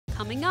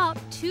Coming up,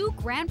 2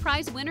 grand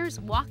prize winners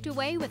walked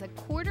away with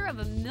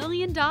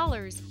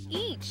 $250,000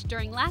 each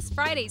during last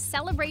Friday's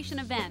celebration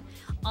event.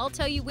 I'll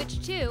tell you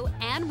which 2,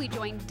 and we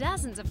joined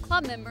dozens of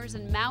club members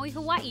in Maui,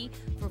 Hawaii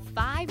for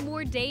 5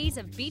 more days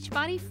of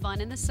Beachbody fun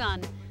in the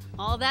sun.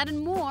 All that and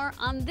more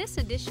on this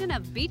edition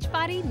of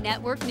Beachbody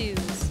Network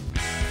News.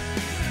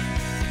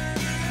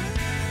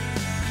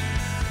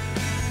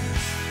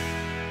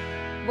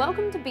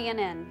 Welcome to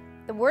BNN.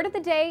 The word of the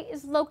day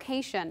is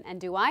location,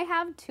 and do I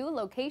have 2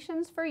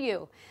 locations for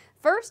you?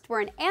 First,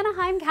 we're in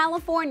Anaheim,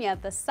 California,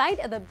 the site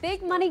of the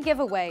big money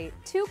giveaway.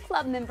 2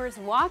 club members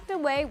walked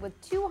away with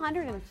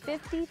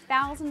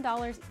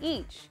 $250,000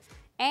 each.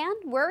 And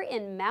we're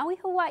in Maui,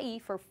 Hawaii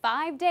for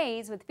 5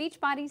 days with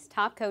Beachbody's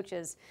top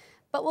coaches.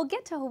 But we'll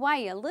get to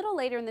Hawaii a little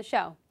later in the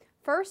show.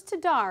 First to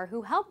Dar,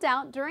 who helped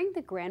out during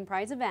the grand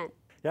prize event.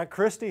 Yeah,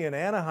 Kristi, in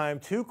Anaheim,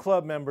 2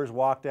 club members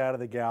walked out of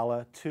the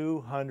gala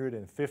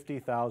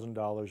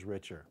 $250,000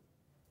 richer.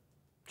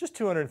 Just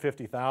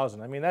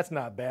 $250,000. I mean, that's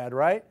not bad,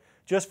 right?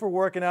 Just for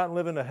working out and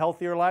living a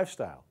healthier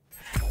lifestyle.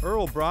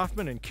 Earl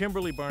Brofman and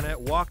Kimberly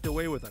Barnett walked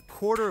away with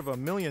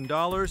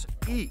 $250,000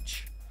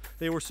 each.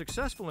 They were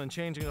successful in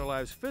changing their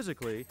lives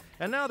physically,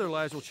 and now their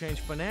lives will change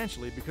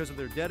financially because of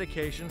their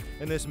dedication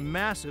in this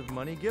massive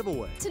money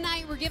giveaway.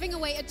 Tonight, we're giving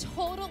away a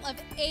total of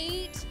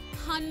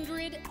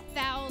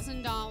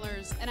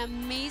 $800,000, an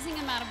amazing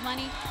amount of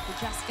money for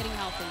just getting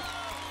healthy.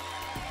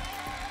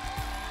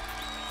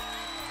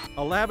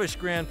 A lavish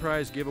grand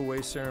prize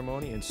giveaway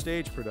ceremony and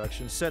stage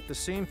production set the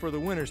scene for the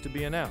winners to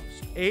be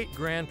announced. 8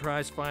 grand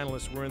prize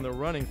finalists were in the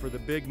running for the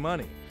big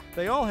money.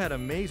 They all had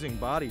amazing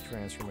body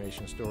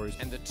transformation stories.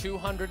 And the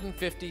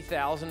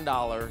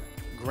 $250,000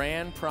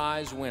 grand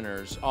prize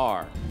winners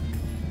are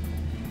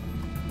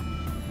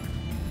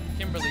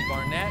Kimberly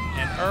Barnett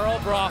and Earl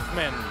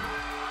Brofman.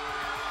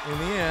 In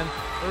the end,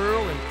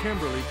 Earl and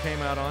Kimberly came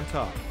out on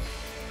top.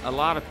 A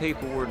lot of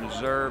people were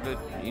deserved.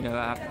 You know,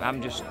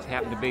 I'm just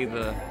happened to be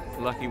the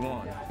lucky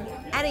one.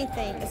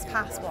 Anything is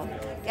possible.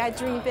 You gotta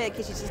dream big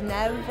because you just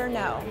never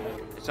know.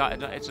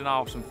 It's an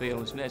awesome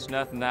feeling. It's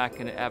nothing that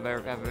I've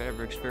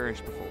ever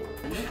experienced before.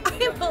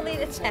 I will need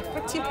a check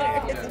for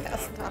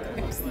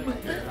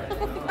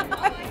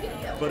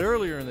 $250,000. But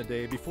earlier in the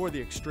day, before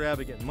the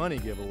extravagant money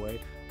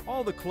giveaway,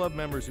 all the club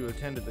members who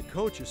attended the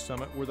Coaches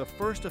Summit were the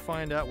first to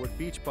find out what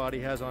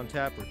Beachbody has on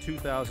tap for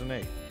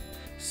 2008.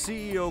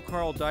 CEO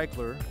Carl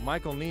Deichler,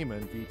 Michael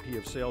Neiman, VP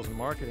of Sales and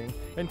Marketing,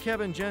 and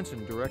Kevin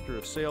Jensen, Director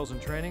of Sales and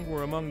Training,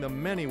 were among the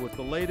many with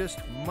the latest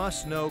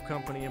must-know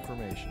company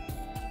information.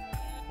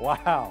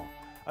 Wow.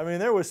 I mean,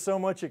 there was so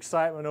much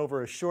excitement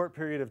over a short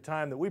period of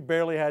time that we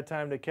barely had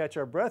time to catch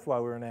our breath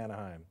while we were in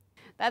Anaheim.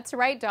 That's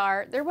right,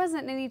 Dar. There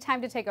wasn't any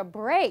time to take a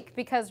break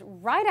because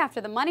right after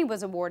the money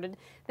was awarded,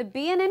 the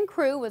BNN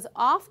crew was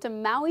off to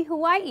Maui,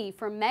 Hawaii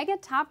for Mega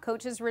Top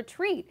Coaches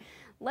Retreat.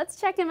 Let's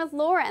check in with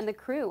Laura and the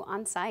crew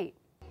on site.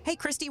 Hey,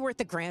 Kristi, we're at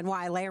the Grand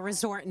Wailea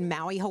Resort in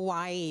Maui,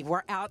 Hawaii.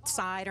 We're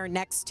outside or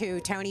next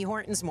to Tony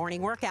Horton's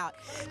morning workout.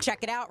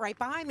 Check it out right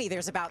behind me.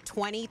 There's about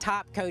 20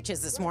 top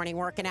coaches this morning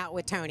working out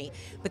with Tony.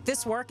 But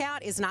this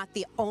workout is not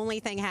the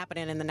only thing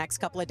happening in the next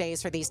couple of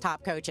days for these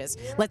top coaches.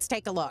 Let's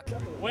take a look.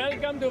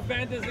 Welcome to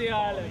Fantasy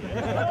Island.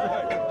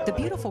 The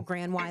beautiful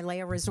Grand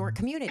Wailea Resort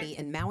community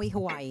in Maui,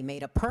 Hawaii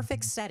made a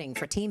perfect setting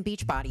for Team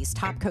Beachbody's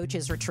top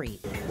coaches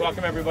retreat.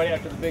 Welcome everybody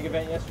after the big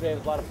event yesterday. It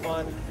was a lot of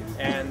fun,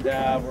 and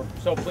we're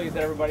so pleased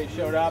that everybody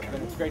showed up,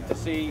 and it's great to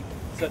see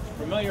such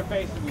familiar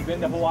faces. We've been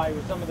to Hawaii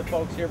with some of the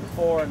folks here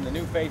before, and the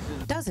new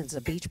faces. Dozens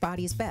of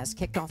Beachbody's best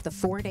kicked off the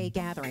 4-day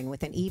gathering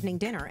with an evening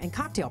dinner and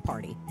cocktail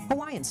party,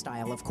 Hawaiian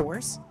style, of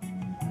course.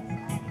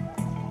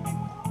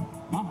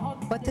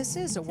 But this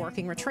is a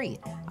working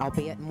retreat,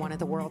 albeit in one of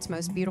the world's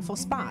most beautiful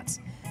spots.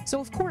 So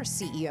of course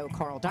CEO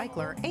Carl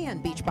Deichler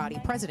and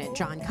Beachbody President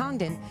John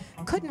Congdon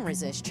couldn't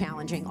resist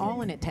challenging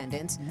all in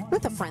attendance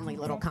with a friendly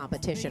little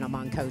competition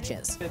among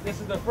coaches. This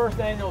is the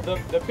first annual,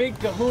 the Big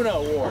Kahuna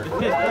Award.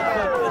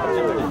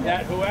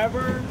 That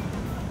whoever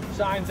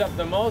signs up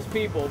the most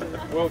people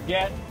will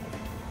get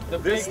the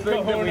Big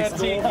Kahuna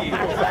Tiki.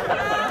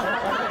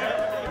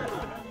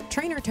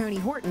 Trainer Tony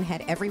Horton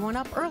had everyone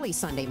up early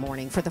Sunday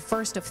morning for the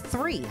first of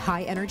 3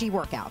 high-energy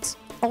workouts.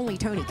 Only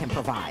Tony can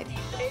provide. 8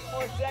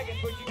 more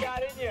seconds, what you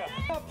got in you?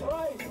 Left,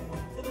 right,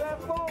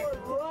 left forward,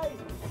 right,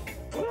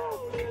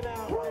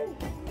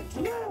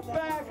 left,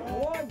 back,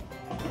 1,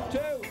 2,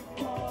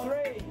 3,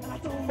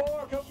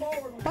 4, come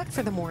forward. But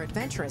for the more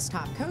adventurous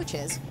top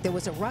coaches, there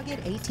was a rugged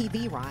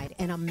ATV ride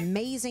and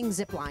amazing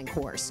zipline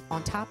course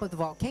on top of the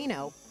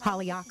volcano,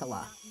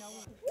 Haleakala.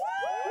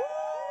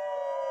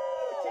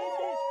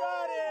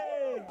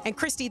 And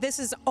Kristi, this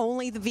is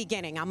only the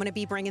beginning. I'm going to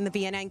be bringing the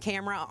BNN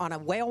camera on a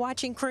whale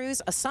watching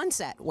cruise, a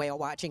sunset whale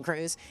watching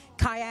cruise,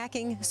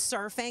 kayaking,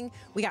 surfing.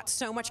 We got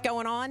so much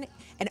going on.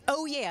 And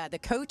oh yeah, the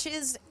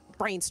coaches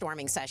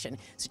brainstorming session.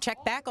 So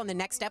check back on the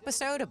next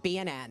episode of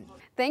BNN.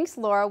 Thanks,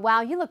 Laura.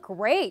 Wow, you look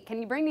great.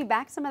 Can you bring me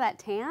back some of that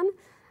tan?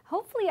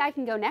 Hopefully I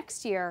can go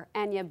next year,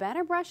 and you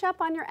better brush up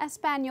on your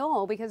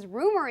Espanol because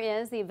rumor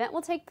is the event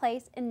will take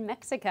place in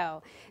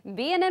Mexico.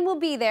 BNN will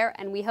be there,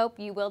 and we hope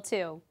you will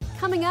too.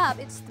 Coming up,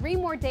 it's 3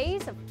 more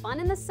days of fun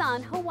in the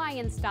sun,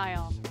 Hawaiian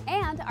style.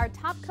 And our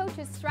top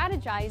coaches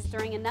strategize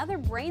during another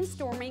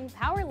brainstorming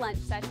power lunch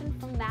session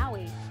from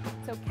Maui.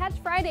 So catch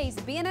Friday's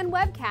BNN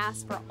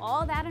webcast for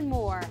all that and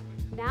more.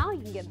 Now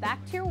you can get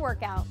back to your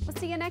workout. We'll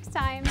see you next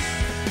time.